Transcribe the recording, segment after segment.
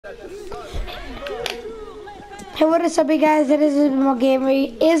Hey, what is up, you guys? It is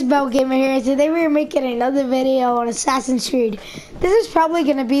Isabel Gamer here. Today we are making another video on Assassin's Creed. This is probably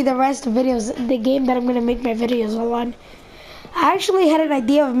going to be the rest of videos, the game that I'm going to make my videos on. I actually had an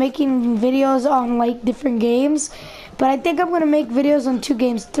idea of making videos on like different games, but I think I'm going to make videos on two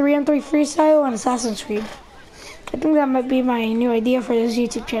games, 3-on-3 Freestyle and Assassin's Creed. I think that might be my new idea for this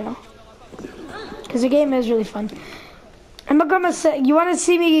YouTube channel, because the game is really fun. I'm going to say, you want to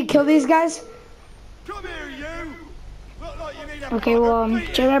see me kill these guys? Come here, you! Look like you need a Okay, well,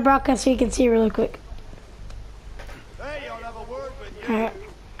 join my broadcast so you can see really quick. Hey, I'll have a word with you. Alright.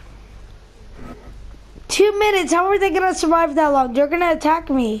 2 minutes, how are they gonna survive that long? They're gonna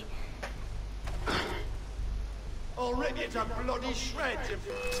attack me. I'll rip you to bloody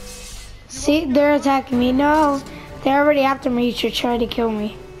shreds. See, they're attacking me. No, they're already after me to try to kill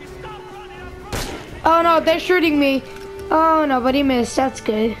me. Oh no, they're shooting me. Oh no, but he missed. That's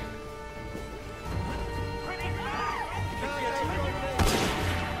good.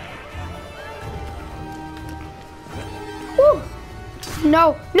 Woo.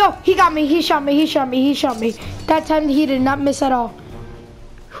 No, no, he got me. He shot me. He shot me. He shot me. That time he did not miss at all.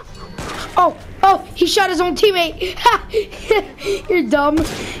 Oh, he shot his own teammate. You're dumb.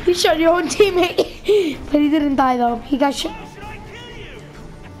 You shot your own teammate. But he didn't die though. He got shot.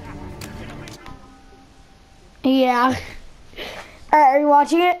 Yeah. Alright, are you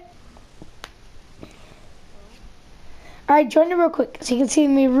watching it? Alright, join it real quick so you can see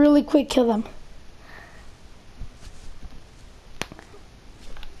me really quick kill them.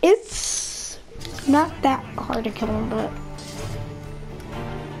 It's not that hard to kill them, but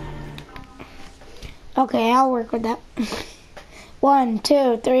okay, I'll work with that. 1,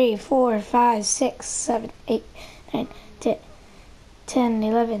 2, 3, 4, 5, 6, 7, 8, 9, 10,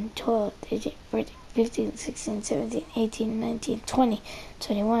 11, 12, 13, 14, 15, 16, 17, 18, 19, 20,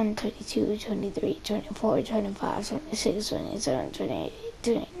 21, 22, 23, 24, 25, 26, 27, 28,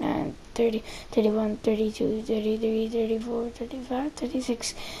 29, 30, 31, 32, 33, 34, 35,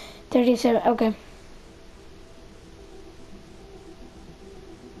 36, 37. Okay.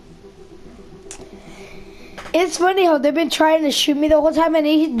 It's funny how they've been trying to shoot me the whole time,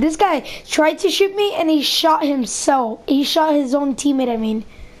 and this guy tried to shoot me, and he shot himself. He shot his own teammate, I mean.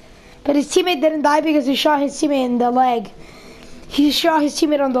 But his teammate didn't die because he shot his teammate in the leg. He shot his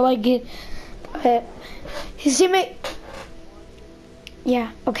teammate on the leg. His teammate...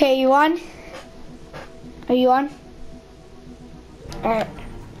 Yeah. Okay, you on? Are you on? Alright.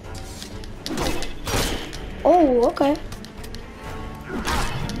 Oh, okay.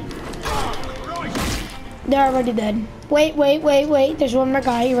 They're already dead. Wait. There's one more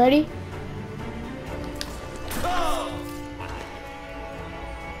guy. You ready?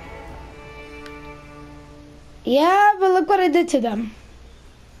 Yeah, but look what I did to them.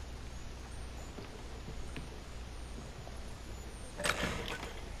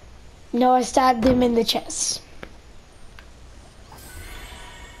 No, I stabbed him in the chest.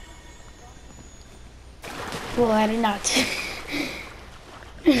 Well, I did not.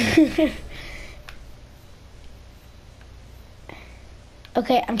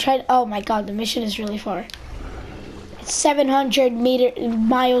 Okay, I'm trying. Oh my god, the mission is really far. It's 700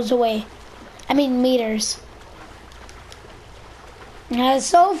 miles away. I mean meters. That's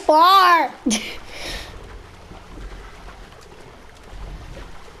so far.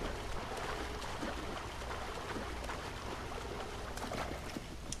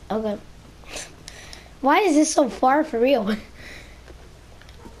 Okay. Why is this so far for real?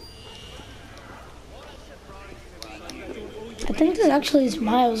 I think this actually is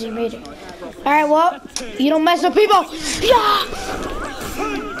miles or meters. Alright, well, you don't mess with people. Yeah!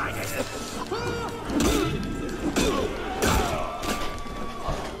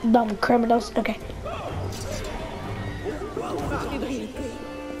 Dumb criminals. Okay.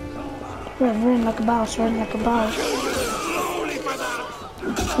 Run like a boss, run like a boss.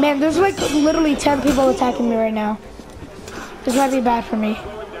 Man, there's like literally 10 people attacking me right now. This might be bad for me.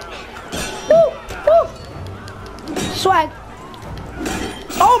 Woo! Woo! Swag.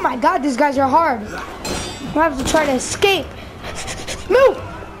 Oh my god, these guys are hard. I have to try to escape. Move!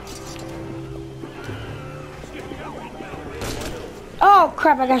 Oh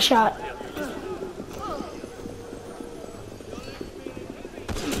crap, I got shot.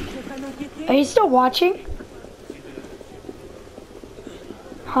 Are you still watching?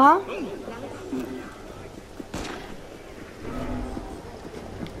 Huh?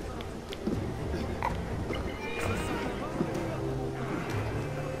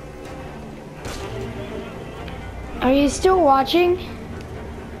 Are you still watching?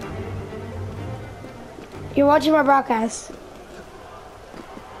 You're watching my broadcast.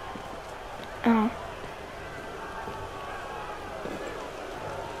 Oh.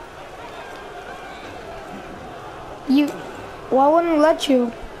 Why wouldn't it let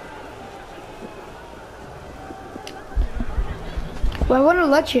you? Why wouldn't it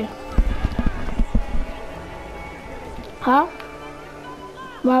let you? Huh?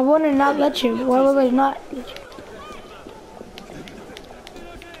 Why wouldn't it not let you? Why would it not let you?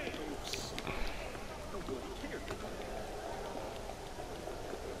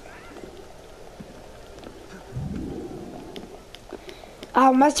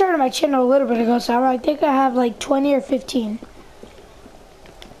 I started my channel a little bit ago, so I think I have like 20 or 15.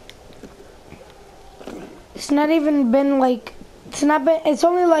 It's not even been like, it's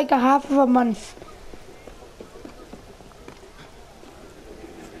only like a half of a month.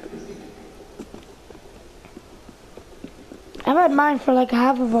 I've had mine for like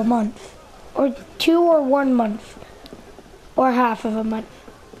half of a month. Or 2 or 1 month. Or half of a month.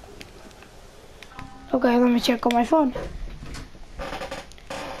 Okay, let me check on my phone.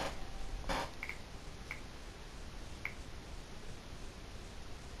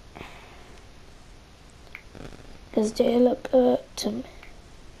 Does they look good to me?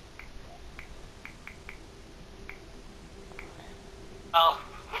 Oh.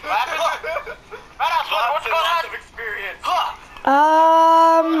 What's going on?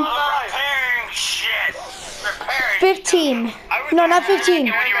 Repairing shit. Repairing 15. No, not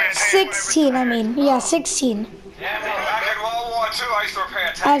 15. 16, I mean. Yeah, 16. Yeah, man. Back in World War II, I used to repair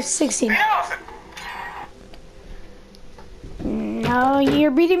tanks. I have 16. No,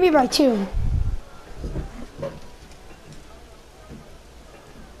 you're beating me by 2.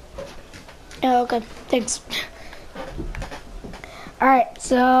 Oh, okay, thanks. Alright,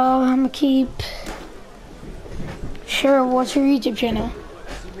 so I'm gonna keep... Sure, what's your YouTube channel?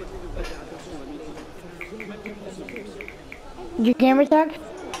 Your gamer tag?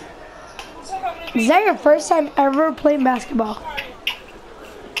 Is that your first time ever playing basketball?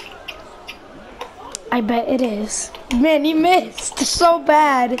 I bet it is. Man, you missed so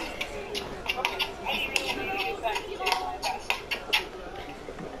bad.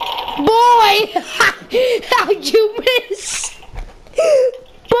 Boy! How'd you miss?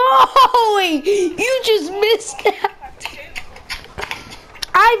 Boy! You just missed that.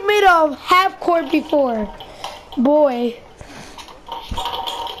 I've made a half court before. Boy.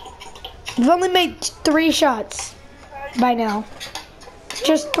 You've only made 3 shots by now.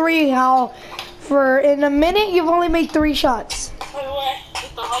 Just 3, how for in a minute you've only made 3 shots. By the way,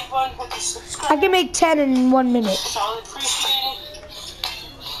 hit the like button, hit the subscribe. I can make 10 in 1 minute. Solid appreciate it.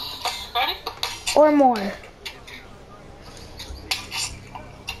 Ready? Or more.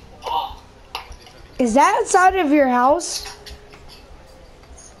 Is that outside of your house?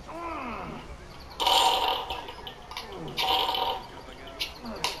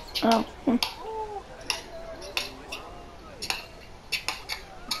 Oh.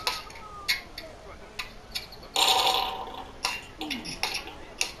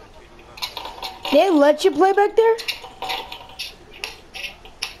 They let you play back there?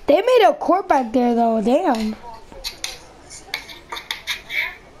 They made a court back there though, damn.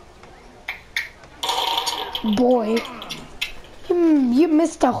 Boy. You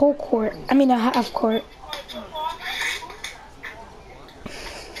missed a whole court. I mean a half court.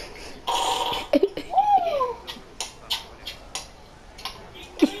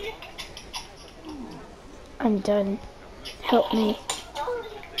 I'm done. Help me.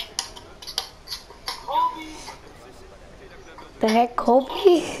 The heck,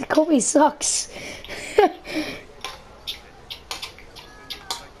 Kobe? Kobe sucks.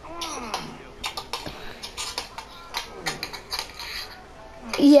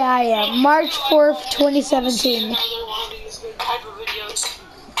 Yeah, I am. March 4th, 2017. Another one of these type of videos.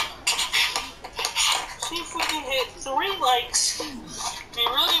 See if we can hit 3 likes. We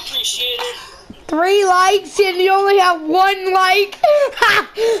really appreciate it. 3 likes and you only have 1 like?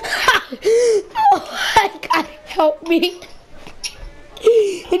 Oh my God, help me.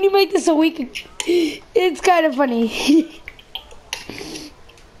 And you make this a week. It's kind of funny.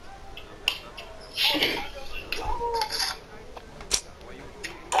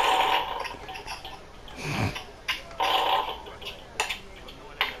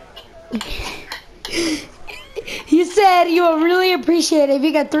 You said you would really appreciate it if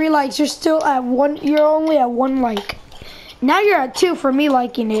you got 3 likes. You're still at 1. You're only at 1 like. Now you're at 2 for me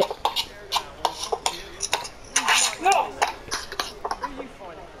liking it.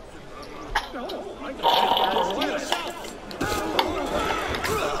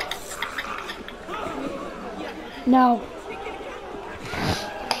 No.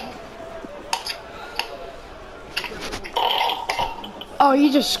 Oh,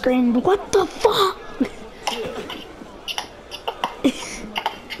 you just screamed. What the fuck?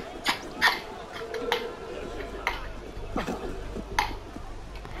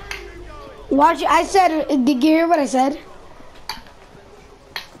 Watch, I said, did you hear what I said?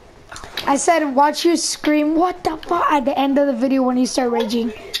 I said, watch you scream, what the fuck, at the end of the video when you start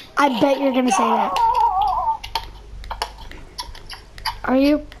raging. I bet you're gonna say that. Are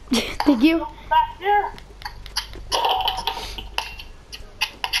you? Did you? Back here.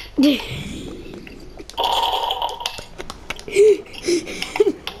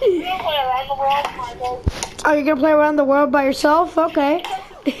 Oh, you're gonna play around the world by yourself? Okay.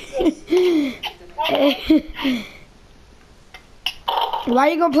 Why are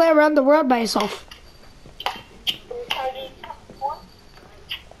you gonna play around the world by yourself?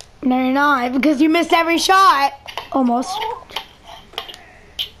 No, you're not, because you missed every shot. Almost.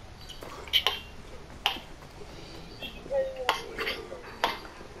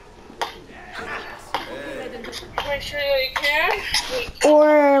 Make sure that you can.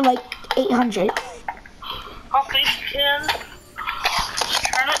 Or like 800. I'll think you can.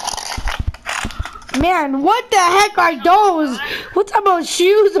 Turn it. Man, what the heck are those? What type of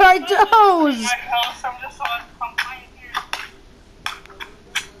shoes are those? My house, I'm just on complaint here.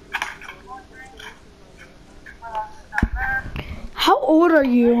 How old are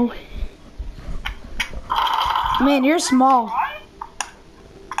you? Man, you're small.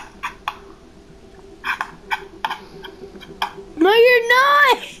 No, you're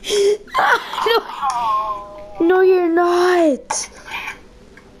not. No, you're not.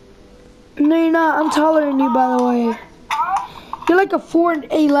 No, you're not. I'm taller than you, by the way. You're like a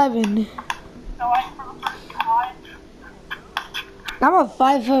 4'11". I'm a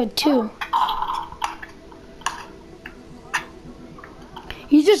 5'2".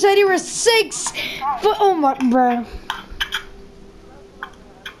 You just said you were 6 foot. Oh my, bro.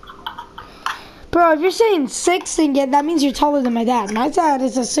 Bro, if you're saying 6, then yeah, that means you're taller than my dad. My dad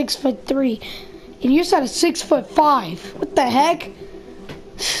is a 6'3", and you said a 6'5". What the heck?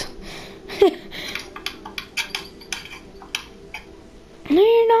 No,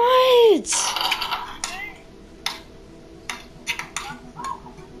 you're not.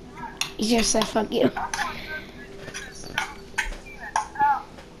 You just said fuck you.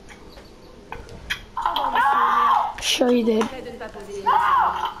 Sure you did.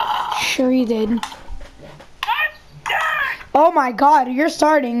 Sure you did. Oh my god, you're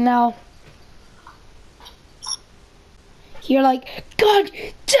starting now. You're like, God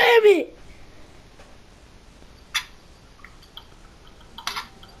damn it!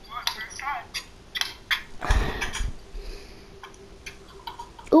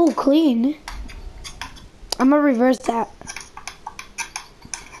 Oh, clean. I'm gonna reverse that.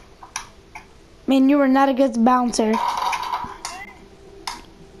 Man, you were not a good bouncer.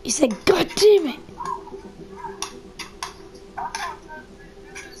 You said, God damn it.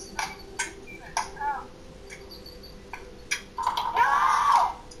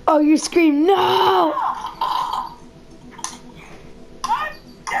 Oh, you screamed, no!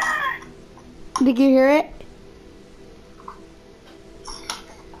 Did you hear it?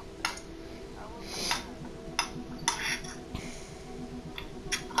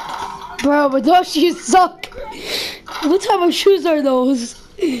 Bro, but those shoes suck. What type of shoes are those?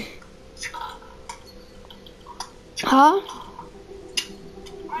 Huh?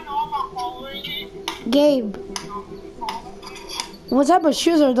 Gabe. What type of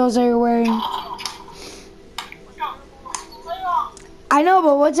shoes are those that you're wearing? I know,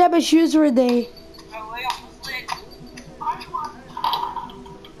 but what type of shoes were they?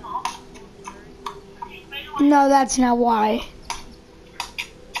 No, that's not why.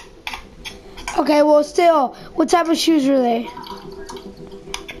 Okay, well still, what type of shoes were they?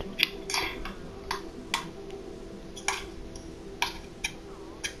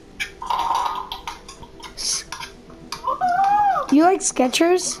 You like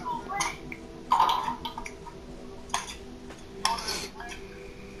Skechers?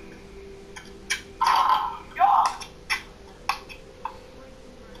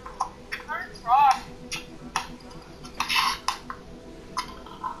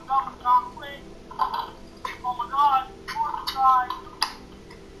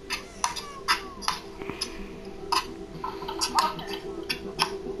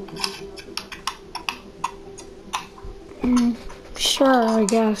 Sure, I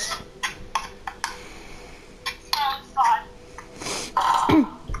guess.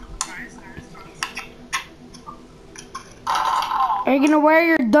 Are you gonna wear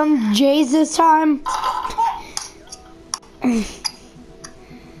your dumb J's this time?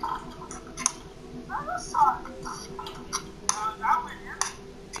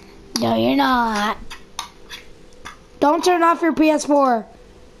 No, you're not. Don't turn off your PS4.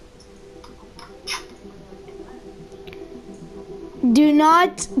 Do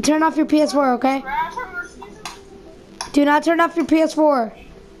not turn off your PS4, okay? Do not turn off your PS4.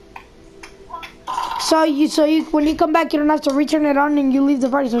 So you when you come back, you don't have to return it on and you leave the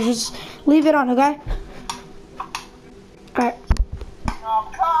party. So just leave it on, okay? All right.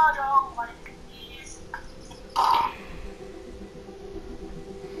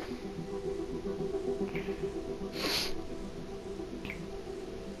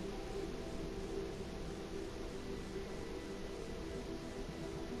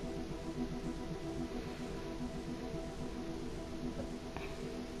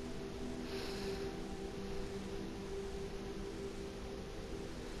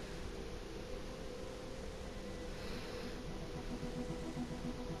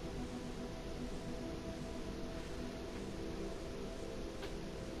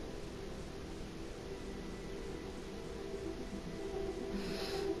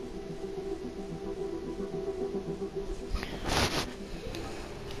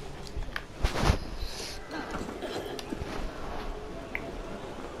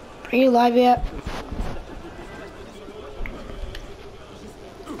 Are you live yet?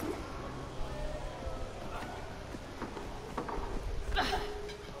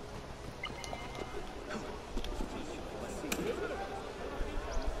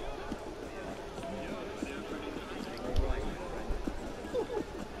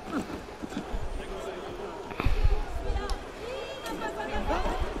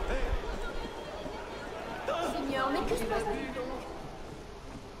 Seigneur, mais que se passe-t-il donc?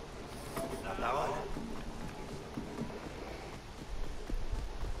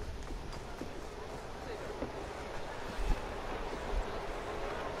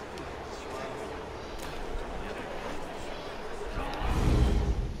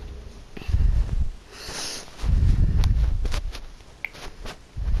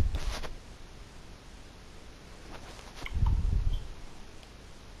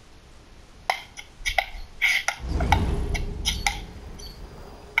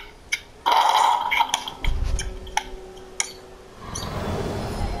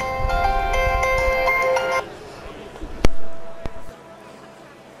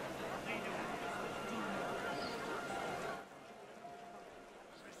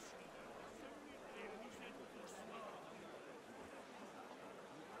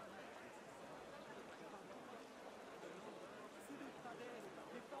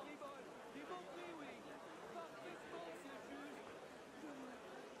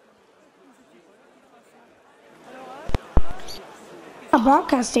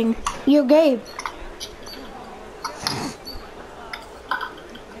 Broadcasting. You're Gabe.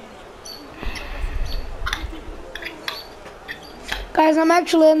 Guys, I'm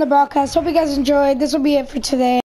actually in the broadcast. Hope you guys enjoyed. This will be it for today.